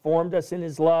created us, formed us in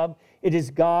His love. It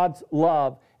is God's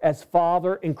love as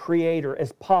Father and Creator,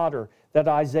 as Potter, that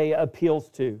Isaiah appeals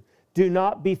to. Do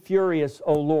not be furious,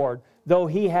 O Lord, though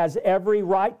He has every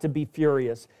right to be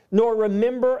furious, nor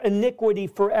remember iniquity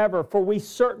forever, for we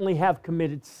certainly have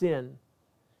committed sin.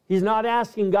 He's not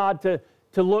asking God to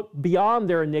look beyond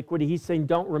their iniquity. He's saying,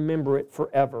 don't remember it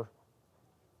forever.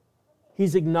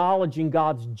 He's acknowledging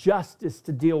God's justice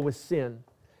to deal with sin.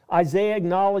 Isaiah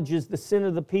acknowledges the sin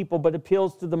of the people, but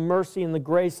appeals to the mercy and the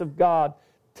grace of God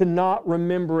to not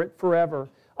remember it forever.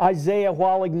 Isaiah,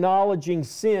 while acknowledging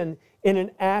sin in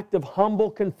an act of humble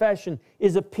confession,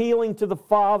 is appealing to the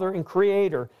Father and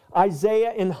Creator.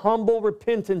 Isaiah, in humble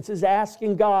repentance, is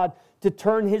asking God to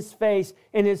turn his face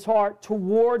and his heart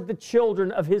toward the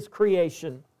children of his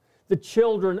creation, the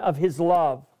children of his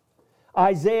love.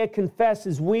 Isaiah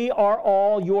confesses, "We are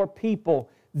all your people."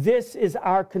 This is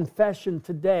our confession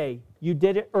today. You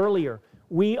did it earlier.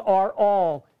 We are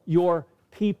all your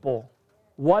people.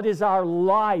 What is our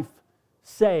life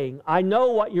saying? I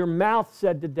know what your mouth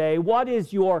said today. What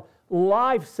is your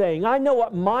life saying? I know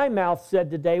what my mouth said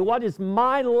today. What is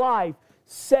my life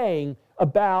saying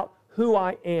about who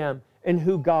I am and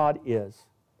who God is?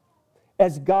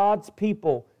 As God's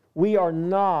people, we are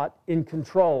not in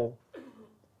control.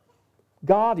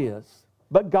 God is.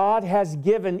 But God has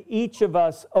given each of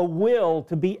us a will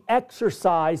to be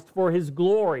exercised for His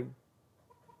glory.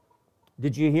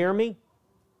 Did you hear me?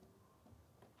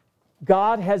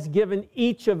 God has given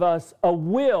each of us a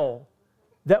will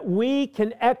that we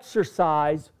can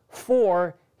exercise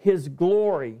for His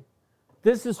glory.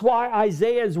 This is why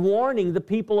Isaiah is warning the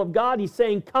people of God. He's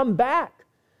saying, come back.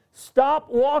 Stop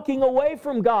walking away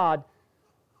from God.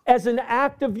 As an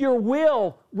act of your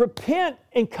will, repent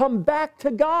and come back to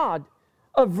God.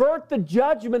 Avert the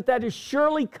judgment that is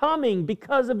surely coming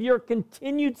because of your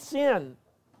continued sin.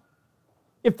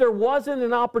 If there wasn't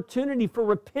an opportunity for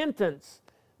repentance,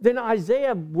 then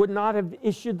Isaiah would not have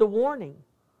issued the warning.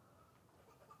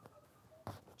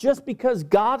 Just because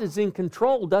God is in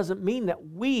control doesn't mean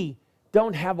that we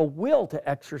don't have a will to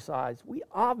exercise. We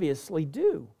obviously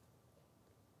do.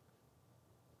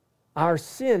 Our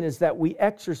sin is that we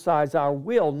exercise our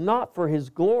will not for His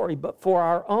glory, but for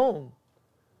our own.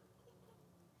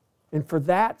 And for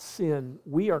that sin,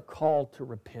 we are called to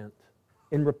repent.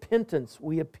 In repentance,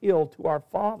 we appeal to our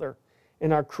Father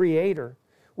and our Creator.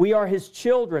 We are His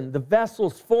children, the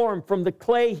vessels formed from the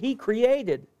clay He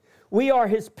created. We are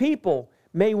His people.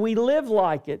 May we live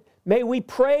like it. May we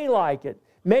pray like it.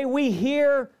 May we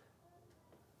hear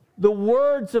the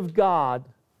words of God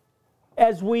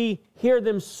as we hear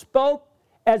them spoke,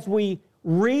 as we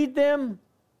read them.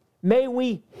 May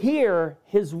we hear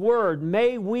His word.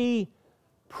 May we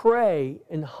pray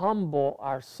and humble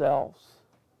ourselves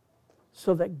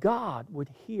so that God would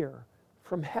hear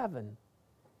from heaven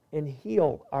and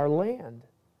heal our land.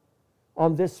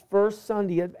 On this first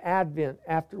Sunday of Advent,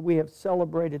 after we have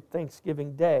celebrated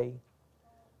Thanksgiving Day,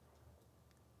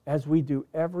 as we do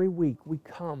every week, we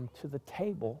come to the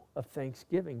table of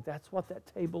thanksgiving. That's what that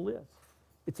table is.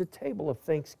 It's a table of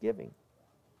thanksgiving.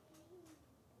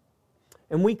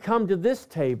 And we come to this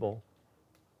table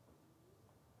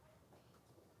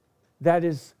that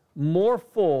is more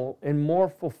full and more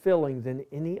fulfilling than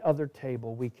any other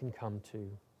table we can come to.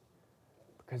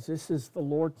 Because this is the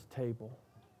Lord's table.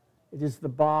 It is the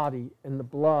body and the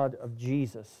blood of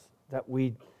Jesus that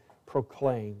we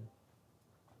proclaim.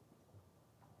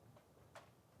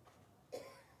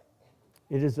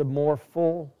 It is a more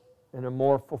full and a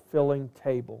more fulfilling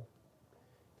table.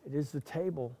 It is the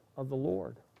table of the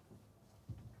Lord.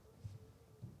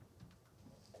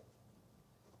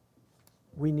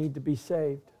 We need to be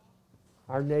saved.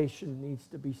 Our nation needs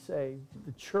to be saved.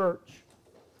 The church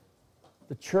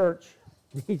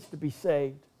needs to be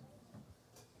saved.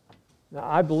 Now,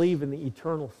 I believe in the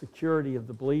eternal security of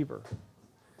the believer.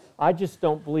 I just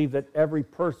don't believe that every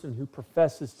person who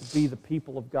professes to be the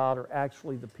people of God are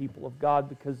actually the people of God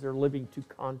because they're living too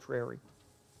contrary.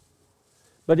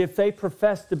 But if they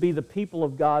profess to be the people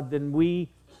of God, then we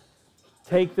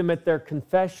take them at their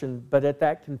confession, but at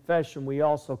that confession we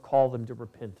also call them to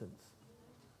repentance.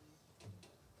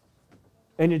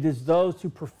 And it is those who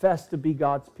profess to be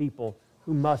God's people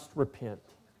who must repent.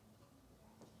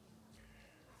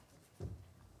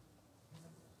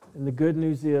 And the good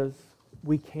news is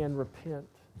we can repent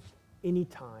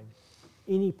anytime,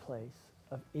 any place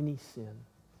of any sin.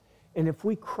 And if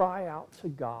we cry out to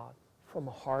God from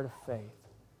a heart of faith,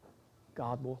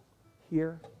 God will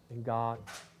hear and God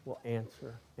will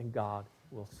answer and God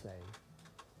will save.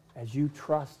 As you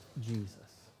trust Jesus,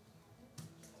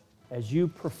 as you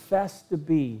profess to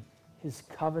be His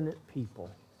covenant people,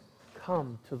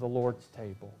 come to the Lord's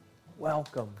table.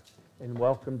 Welcome and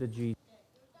welcome to Jesus.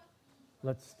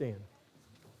 Let's stand.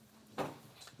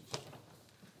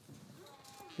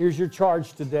 Here's your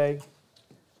charge today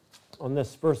on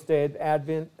this first day of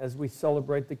Advent as we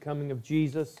celebrate the coming of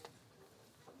Jesus.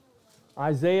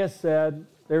 Isaiah said,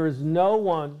 there is no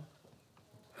one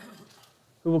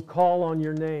who will call on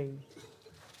your name.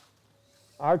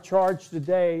 Our charge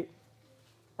today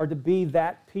are to be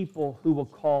that people who will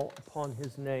call upon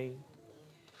His name.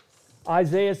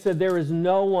 Isaiah said, there is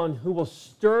no one who will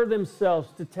stir themselves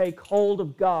to take hold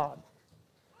of God.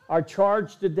 Our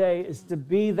charge today is to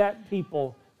be that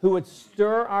people who would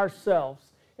stir ourselves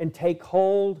and take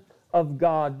hold of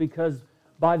God, because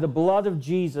by the blood of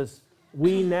Jesus,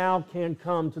 we now can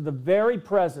come to the very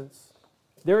presence.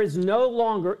 There is no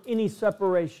longer any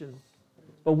separation,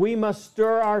 but we must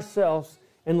stir ourselves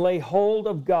and lay hold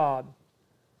of God,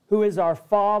 who is our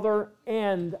Father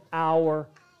and our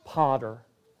potter.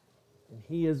 And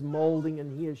He is molding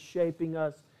and He is shaping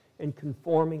us and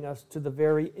conforming us to the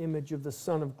very image of the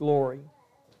Son of Glory.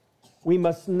 We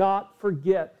must not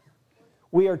forget.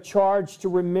 We are charged to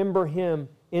remember Him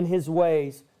in His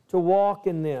ways, to walk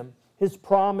in them. His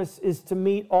promise is to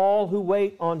meet all who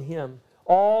wait on Him,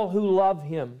 all who love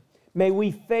Him. May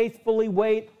we faithfully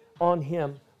wait on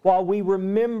Him while we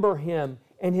remember Him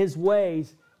and His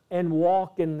ways and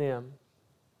walk in them.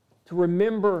 To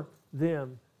remember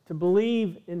them, to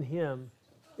believe in Him,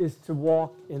 is to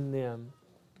walk in them.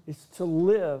 It's to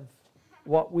live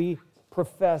what we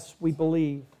profess we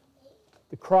believe.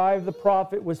 The cry of the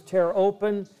prophet was, tear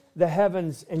open the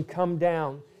heavens and come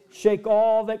down. Shake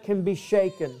all that can be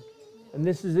shaken. And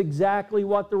this is exactly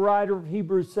what the writer of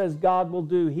Hebrews says God will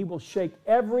do. He will shake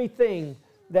everything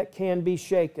that can be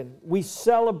shaken. We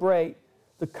celebrate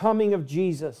the coming of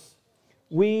Jesus.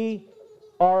 We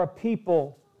are a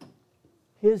people,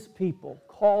 His people,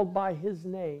 called by His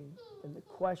name. And the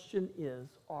question is,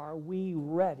 are we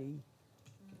ready?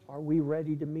 Are we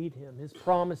ready to meet Him? His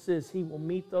promise is He will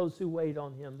meet those who wait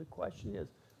on Him. The question is,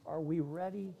 are we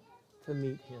ready to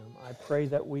meet Him? I pray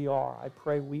that we are. I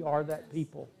pray we are that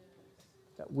people,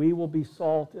 that we will be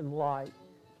salt and light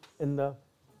in the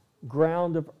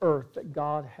ground of earth that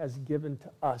God has given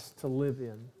to us to live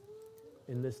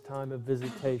in this time of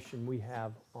visitation we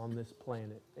have on this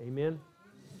planet. Amen.